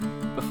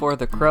before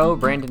The Crow,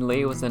 Brandon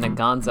Lee was in a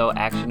gonzo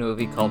action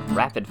movie called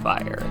Rapid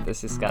Fire.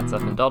 This is Scott's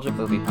Self-Indulgent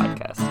Movie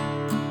Podcast.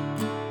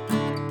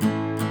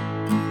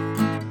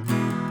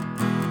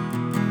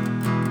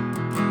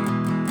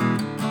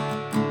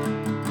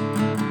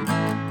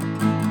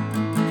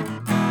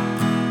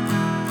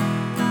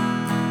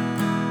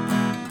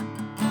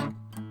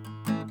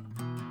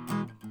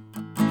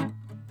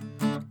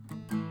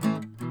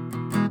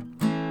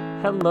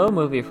 Hello,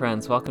 movie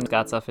friends. Welcome to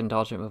Scott's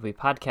Self-Indulgent Movie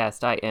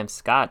Podcast. I am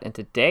Scott, and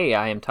today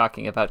I am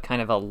talking about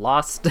kind of a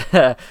lost,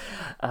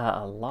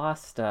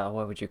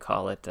 what would you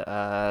call it?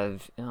 I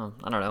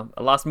don't know,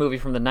 a lost movie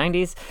from the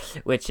 90s,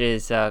 which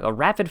is a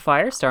Rapid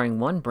Fire starring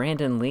one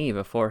Brandon Lee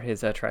before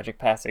his tragic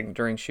passing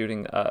during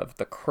shooting of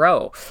The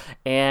Crow.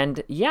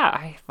 And yeah,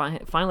 I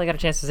finally got a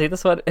chance to see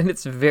this one, and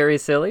it's very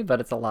silly, but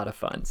it's a lot of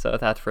fun. So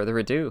without further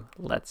ado,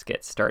 let's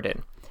get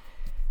started.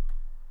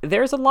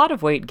 There's a lot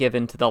of weight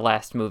given to the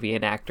last movie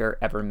an actor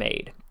ever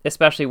made,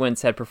 especially when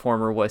said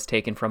performer was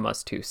taken from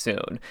us too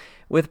soon.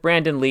 With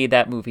Brandon Lee,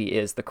 that movie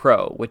is The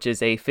Crow, which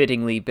is a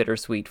fittingly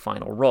bittersweet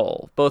final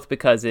role, both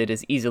because it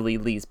is easily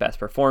Lee's best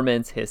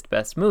performance, his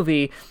best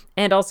movie,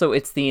 and also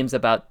its themes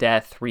about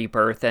death,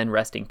 rebirth, and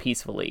resting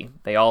peacefully.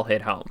 They all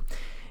hit home.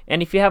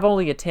 And if you have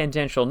only a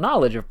tangential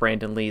knowledge of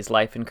Brandon Lee's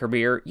life and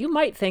career, you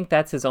might think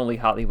that's his only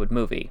Hollywood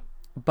movie.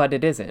 But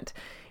it isn't.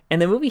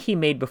 And the movie he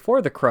made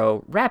before The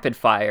Crow, Rapid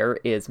Fire,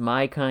 is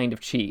my kind of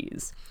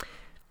cheese.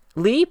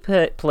 Lee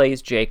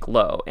plays Jake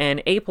Lowe,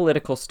 an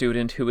apolitical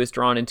student who is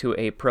drawn into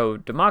a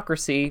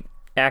pro-democracy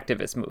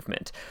activist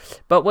movement.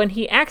 But when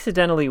he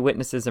accidentally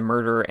witnesses a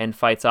murder and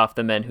fights off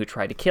the men who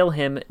try to kill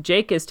him,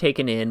 Jake is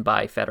taken in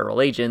by federal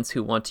agents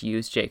who want to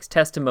use Jake's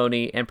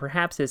testimony and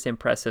perhaps his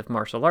impressive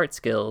martial arts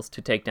skills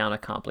to take down a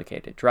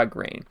complicated drug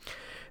ring.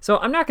 So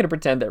I'm not going to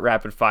pretend that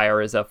Rapid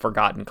Fire is a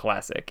forgotten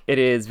classic. It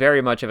is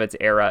very much of its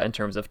era in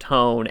terms of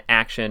tone,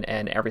 action,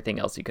 and everything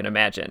else you can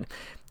imagine.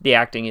 The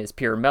acting is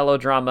pure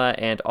melodrama,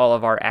 and all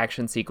of our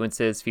action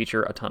sequences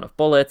feature a ton of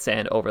bullets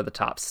and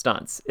over-the-top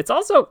stunts. It's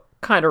also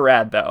kind of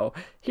rad, though.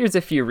 Here's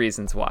a few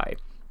reasons why.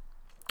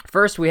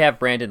 First, we have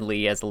Brandon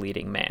Lee as the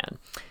leading man.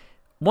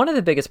 One of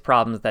the biggest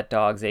problems that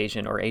dogs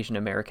Asian or Asian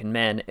American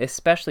men,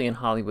 especially in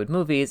Hollywood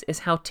movies, is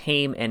how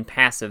tame and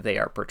passive they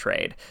are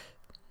portrayed.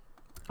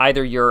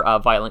 Either you're a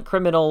violent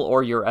criminal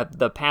or you're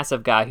the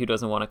passive guy who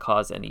doesn't want to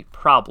cause any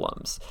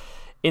problems.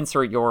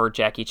 Insert your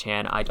Jackie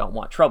Chan I don't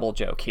want trouble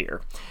joke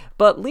here.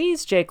 But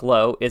Lee's Jake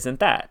Lowe isn't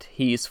that.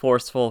 He's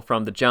forceful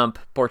from the jump,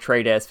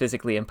 portrayed as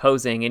physically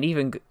imposing, and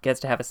even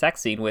gets to have a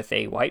sex scene with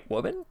a white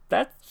woman?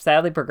 That's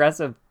sadly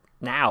progressive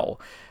now.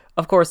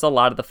 Of course, a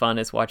lot of the fun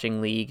is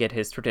watching Lee get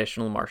his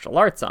traditional martial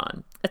arts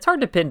on. It's hard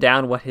to pin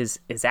down what his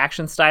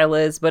action style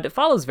is, but it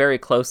follows very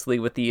closely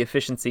with the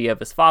efficiency of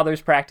his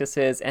father's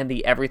practices and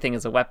the everything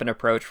is a weapon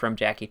approach from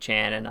Jackie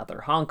Chan and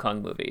other Hong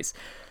Kong movies.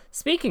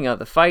 Speaking of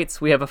the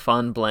fights, we have a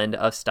fun blend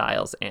of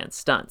styles and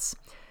stunts.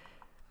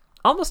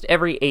 Almost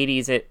every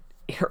 80s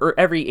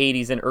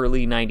and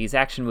early 90s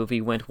action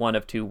movie went one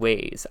of two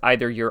ways.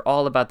 Either you're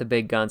all about the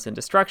big guns and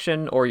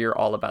destruction, or you're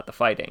all about the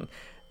fighting.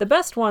 The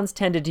best ones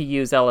tended to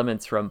use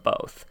elements from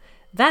both.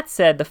 That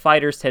said, the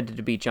fighters tended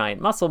to be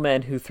giant muscle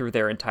men who threw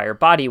their entire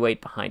body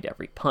weight behind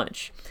every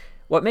punch.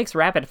 What makes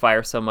Rapid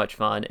Fire so much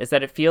fun is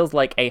that it feels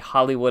like a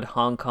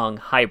Hollywood-Hong Kong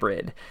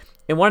hybrid.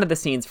 In one of the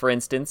scenes, for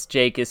instance,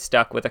 Jake is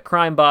stuck with a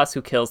crime boss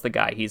who kills the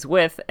guy he's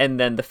with, and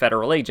then the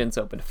federal agents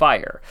open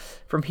fire.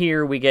 From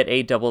here, we get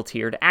a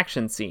double-tiered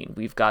action scene.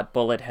 We've got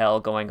bullet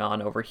hell going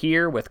on over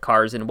here, with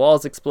cars and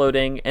walls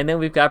exploding, and then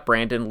we've got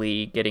Brandon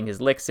Lee getting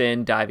his licks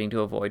in, diving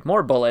to avoid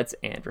more bullets,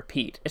 and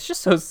repeat. It's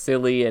just so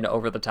silly and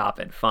over-the-top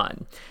and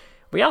fun.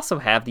 We also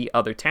have the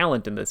other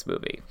talent in this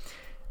movie.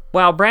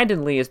 While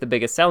Brandon Lee is the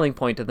biggest selling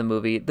point of the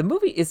movie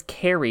is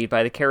carried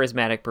by the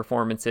charismatic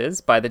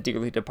performances by the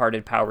dearly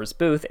departed Powers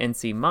Boothe and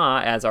Tzi Ma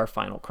as our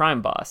final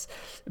crime boss.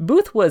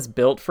 Boothe was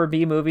built for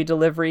B-movie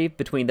delivery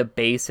between the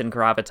bass and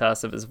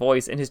gravitas of his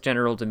voice and his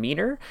general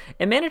demeanor,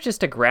 and manages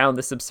to ground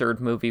this absurd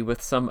movie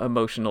with some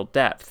emotional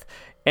depth.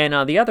 And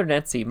on the other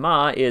net, Tzi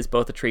Ma is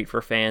both a treat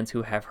for fans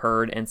who have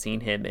heard and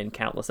seen him in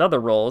countless other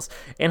roles,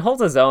 and holds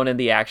his own in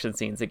the action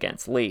scenes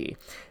against Lee.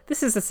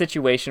 This is a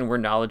situation where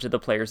knowledge of the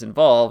players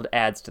involved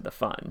adds to the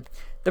fun.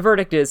 The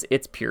verdict is,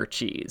 it's pure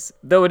cheese.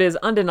 Though it is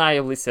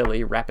undeniably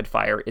silly, Rapid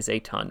Fire is a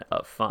ton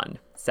of fun.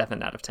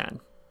 7 out of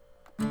 10.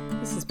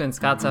 This has been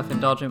Scott's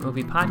Self-Indulgent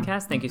Movie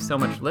Podcast. Thank you so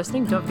much for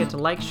listening. Don't forget to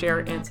like, share,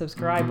 and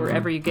subscribe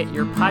wherever you get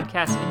your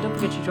podcasts. And don't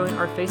forget to join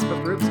our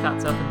Facebook group,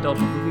 Scott's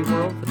Self-Indulgent Movie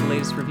World, for the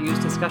latest reviews,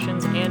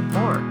 discussions, and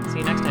more. See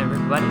you next time,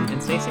 everybody,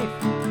 and stay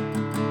safe.